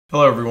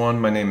Hello everyone,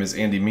 my name is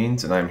Andy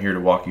Means and I'm here to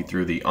walk you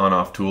through the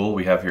on-off tool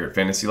we have here at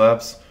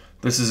FantasyLabs.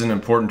 This is an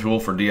important tool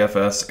for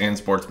DFS and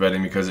sports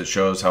betting because it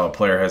shows how a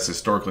player has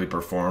historically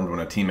performed when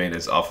a teammate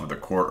is off of the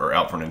court or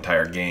out for an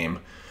entire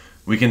game.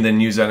 We can then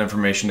use that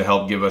information to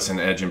help give us an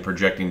edge in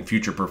projecting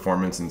future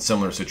performance in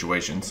similar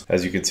situations.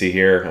 As you can see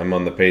here, I'm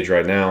on the page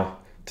right now.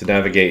 To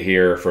navigate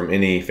here from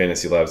any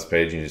FantasyLabs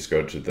page, you just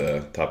go to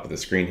the top of the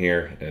screen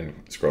here and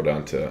scroll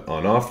down to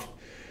on-off.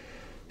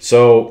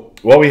 So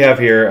what we have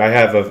here, I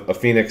have a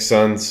Phoenix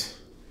Suns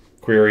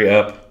query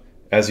up.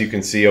 As you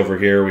can see over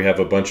here, we have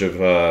a bunch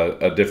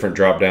of different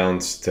drop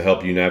downs to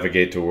help you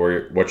navigate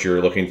to what you're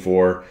looking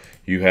for.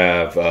 You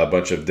have a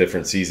bunch of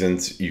different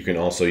seasons. You can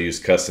also use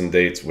custom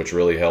dates, which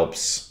really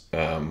helps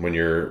when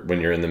you're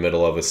in the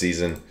middle of a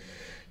season.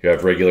 You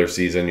have regular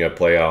season, you have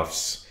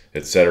playoffs,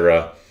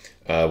 etc.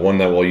 One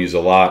that we'll use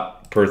a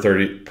lot per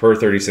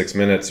 36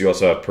 minutes. You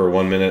also have per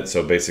 1 minute.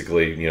 So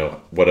basically, you know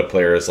what a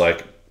player is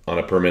like on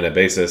a per minute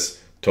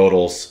basis,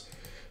 totals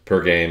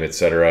per game,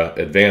 etc.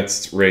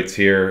 Advanced rates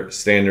here,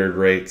 standard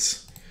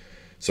rates.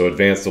 So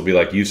advanced will be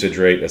like usage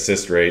rate,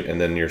 assist rate,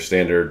 and then your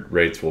standard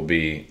rates will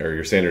be, or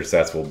your standard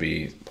stats will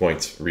be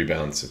points,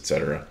 rebounds,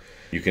 etc.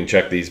 You can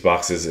check these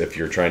boxes if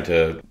you're trying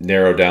to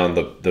narrow down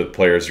the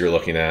players you're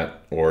looking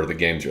at or the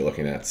games you're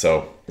looking at.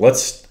 So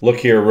let's look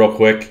here real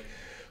quick.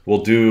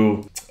 We'll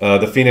do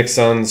the Phoenix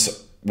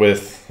Suns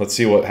with, let's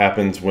see what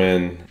happens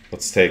when,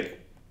 let's take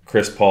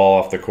Chris Paul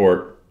off the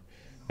court.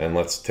 And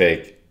let's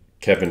take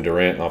Kevin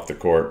Durant off the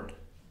court.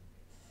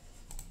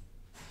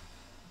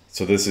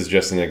 So this is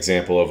just an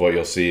example of what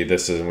you'll see.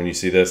 This is when you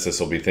see this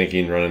will be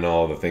thinking, running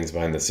all the things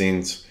behind the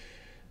scenes.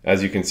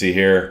 As you can see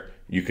here,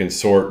 you can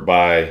sort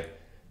by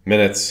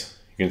minutes.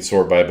 You can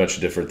sort by a bunch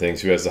of different things.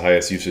 Who has the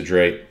highest usage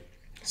rate?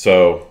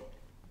 So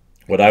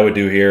what I would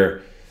do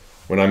here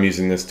when I'm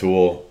using this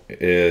tool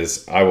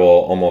is I will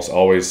almost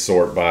always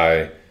sort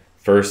by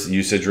first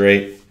usage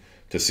rate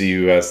to see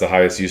who has the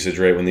highest usage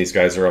rate when these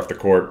guys are off the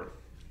court.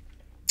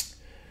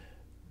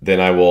 Then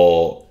I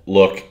will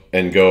look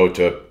and go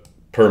to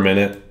per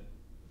minute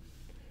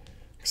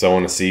because I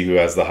want to see who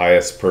has the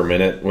highest per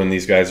minute when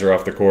these guys are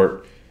off the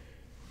court.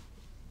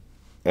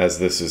 As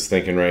this is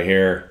thinking right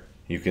here,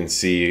 you can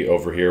see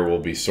over here we'll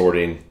be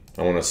sorting.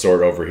 I want to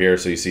sort over here.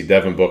 So you see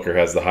Devin Booker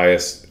has the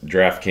highest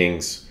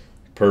DraftKings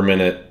per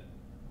minute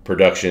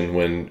production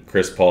when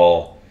Chris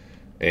Paul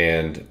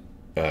and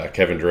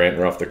Kevin Durant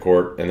are off the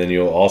court. And then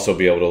you'll also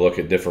be able to look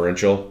at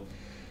differential.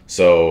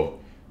 So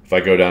if I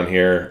go down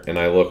here and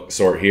I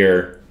sort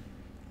here,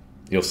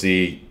 you'll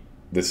see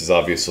this is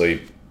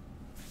obviously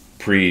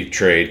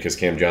pre-trade because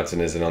Cam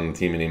Johnson isn't on the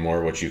team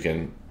anymore, which you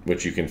can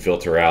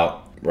filter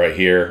out right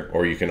here.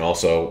 Or you can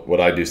also, what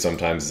I do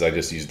sometimes is I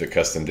just use the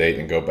custom date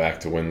and go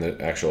back to when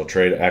the actual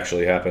trade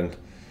actually happened.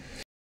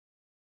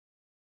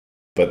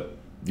 But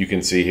you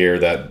can see here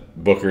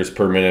that Booker's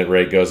per minute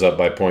rate goes up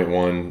by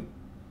 0.1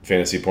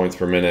 fantasy points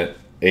per minute.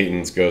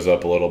 Ayton's goes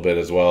up a little bit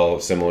as well,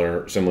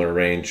 similar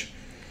range.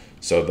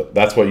 So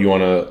that's what you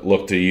want to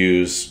look to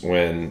use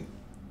when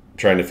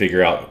trying to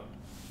figure out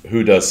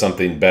who does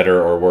something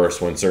better or worse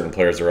when certain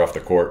players are off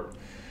the court.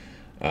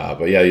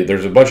 But yeah,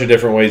 there's a bunch of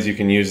different ways you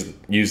can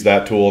use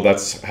that tool.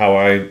 That's how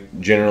I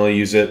generally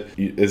use it.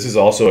 This is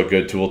also a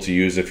good tool to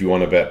use if you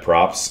want to bet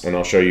props, and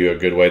I'll show you a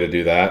good way to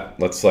do that.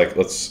 Let's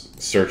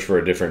search for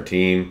a different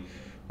team.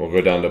 We'll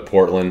go down to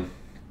Portland.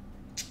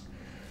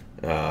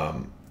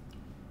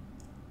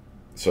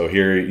 So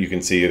here you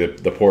can see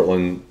the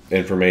Portland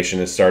information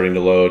is starting to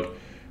load.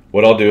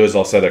 What I'll do is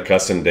I'll set a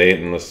custom date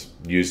and let's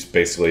use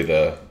basically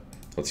the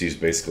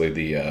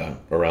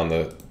around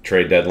the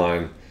trade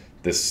deadline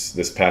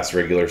this past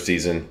regular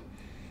season,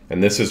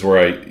 and this is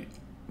where I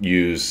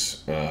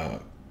use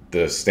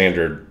the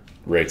standard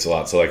rates a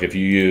lot. So like if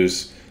you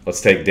use,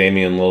 let's take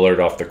Damian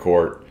Lillard off the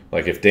court.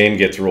 Like if Dame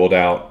gets ruled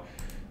out,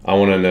 I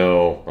want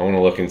to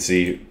look and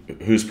see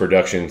whose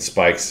production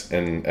spikes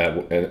and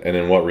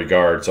in what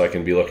regard, so I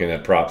can be looking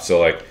at props.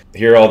 So like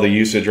here are all the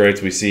usage rates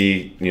we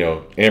see. You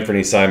know,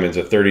 Anthony Simons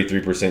a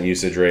 33%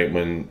 usage rate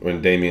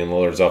when Damian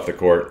Lillard's off the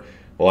court.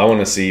 Well, I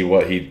want to see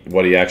what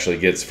he actually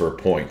gets for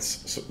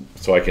points,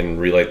 so I can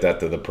relate that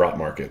to the prop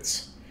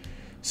markets.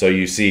 So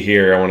you see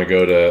here, I want to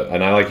go to,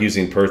 and I like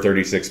using per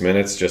 36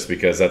 minutes just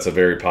because that's a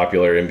very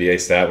popular NBA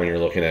stat when you're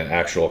looking at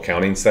actual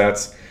counting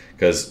stats.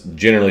 Because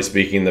generally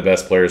speaking, the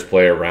best players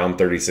play around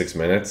 36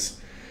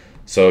 minutes.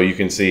 So you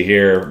can see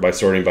here by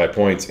sorting by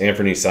points,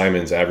 Anthony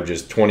Simons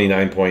averages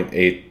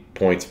 29.8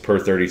 points per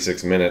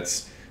 36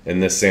 minutes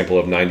in this sample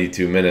of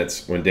 92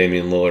 minutes when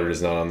Damian Lillard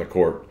is not on the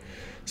court.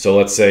 So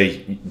let's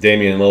say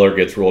Damian Lillard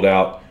gets ruled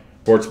out,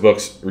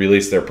 sportsbooks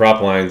release their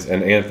prop lines,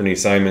 and Anthony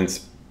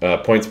Simons'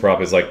 points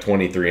prop is like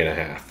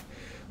 23.5.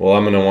 Well,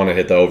 I'm going to want to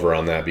hit the over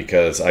on that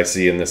because I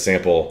see in this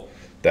sample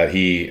that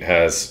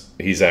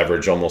he's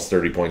averaged almost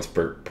 30 points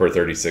per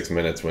 36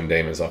 minutes when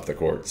Dame is off the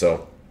court.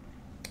 So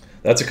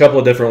that's a couple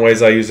of different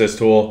ways I use this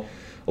tool.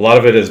 A lot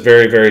of it is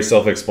very, very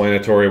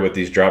self-explanatory with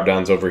these drop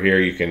downs over here.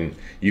 You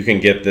can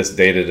get this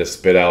data to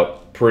spit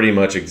out pretty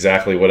much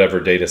exactly whatever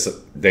data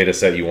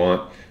set you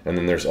want. And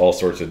then there's all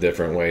sorts of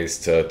different ways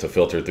to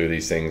filter through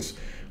these things,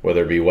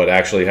 whether it be what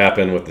actually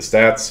happened with the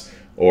stats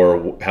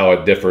or how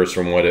it differs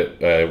from what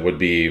it would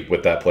be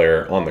with that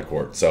player on the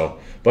court. So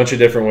a bunch of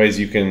different ways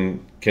you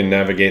can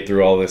navigate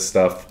through all this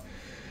stuff.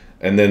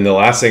 And then the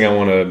last thing I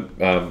want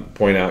to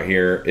point out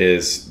here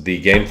is the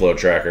game flow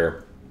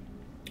tracker,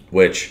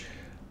 which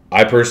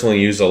I personally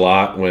use a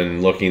lot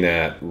when looking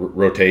at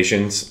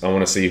rotations. I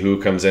want to see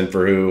who comes in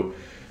for who.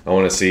 I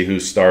want to see who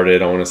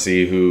started. I want to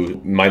see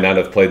who might not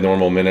have played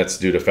normal minutes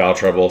due to foul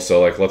trouble.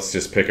 So like, let's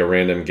just pick a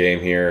random game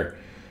here.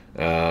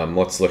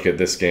 Let's look at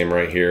this game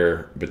right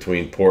here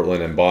between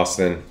Portland and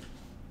Boston.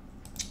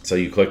 So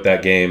you click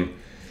that game.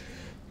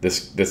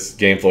 This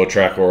game flow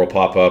tracker will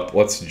pop up.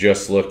 Let's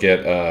just look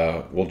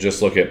at we'll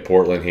just look at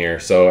Portland here.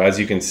 So as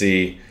you can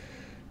see,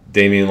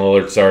 Damian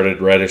Lillard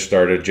started, Reddish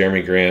started,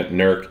 Jeremy Grant,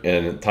 Nurk,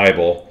 and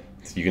Tybal.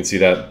 You can see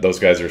that those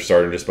guys are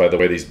starting just by the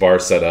way these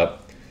bars set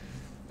up.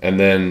 And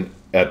then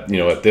at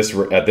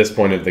this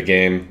point of the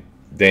game,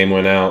 Dame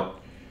went out,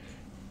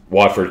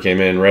 Watford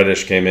came in,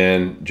 Reddish came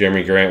in,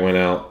 Jeremy Grant went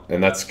out,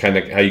 and that's kind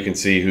of how you can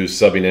see who's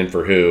subbing in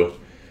for who.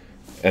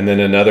 And then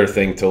another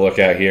thing to look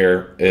at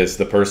here is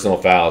the personal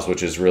fouls,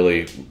 which is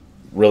really,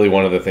 really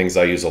one of the things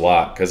I use a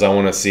lot, because I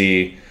want to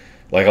see,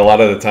 like a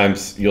lot of the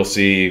times you'll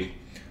see,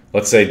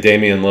 let's say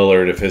Damian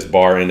Lillard, if his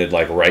bar ended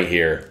like right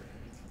here,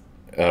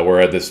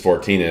 where this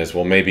 14 is,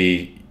 well,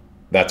 maybe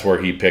that's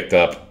where he picked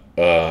up,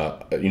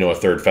 a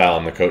third foul,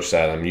 and the coach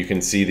sat him. You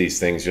can see these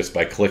things just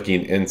by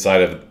clicking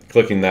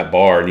that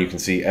bar, and you can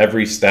see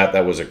every stat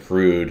that was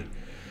accrued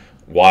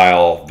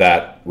while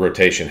that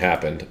rotation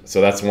happened.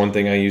 So that's one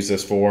thing I use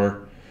this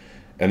for.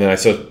 And then I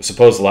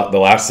suppose the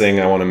last thing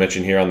I want to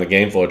mention here on the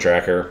game flow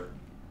tracker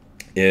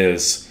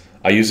is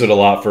I use it a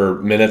lot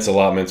for minutes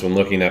allotments when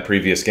looking at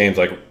previous games.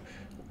 Like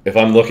if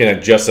I'm looking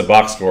at just a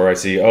box score, I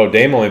see, oh,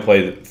 Dame only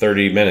played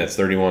 30 minutes,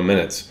 31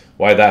 minutes.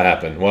 Why'd that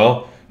happen?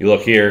 Well, you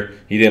look here,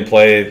 he didn't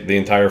play the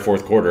entire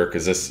fourth quarter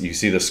because you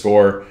see the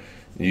score,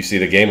 you see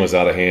the game was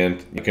out of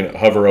hand. You can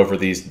hover over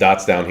these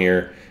dots down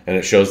here, and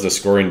it shows the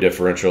scoring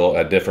differential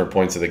at different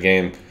points of the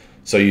game.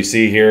 So you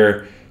see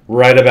here,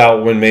 right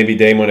about when maybe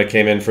Dame would have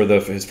came in for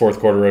his fourth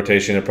quarter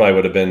rotation, it probably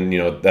would have been,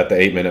 at the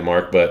 8-minute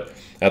mark, but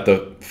at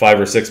the 5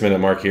 or 6 minute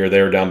mark here,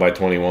 they were down by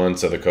 21,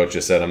 so the coach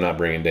just said, I'm not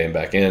bringing Dame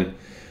back in.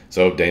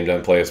 So Dame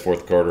doesn't play his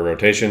fourth quarter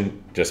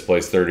rotation, just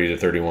plays 30 to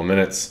 31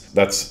 minutes.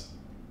 That's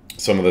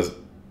some of the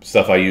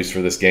stuff I use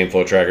for this game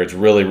flow tracker. It's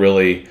really,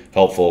 really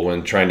helpful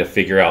when trying to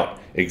figure out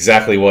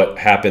exactly what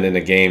happened in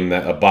a game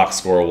that a box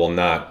score will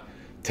not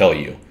tell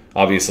you.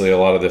 Obviously, a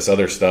lot of this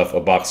other stuff a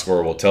box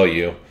score will tell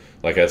you,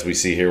 like as we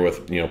see here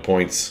with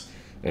points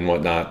and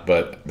whatnot.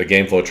 But the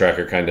game flow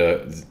tracker kind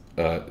of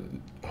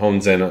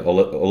hones in a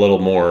little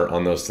more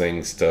on those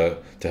things to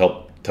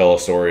help tell a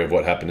story of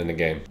what happened in the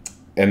game.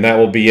 And that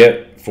will be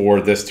it for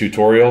this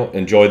tutorial.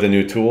 Enjoy the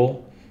new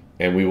tool,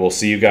 and we will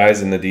see you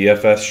guys in the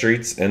DFS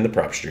streets and the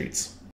prop streets.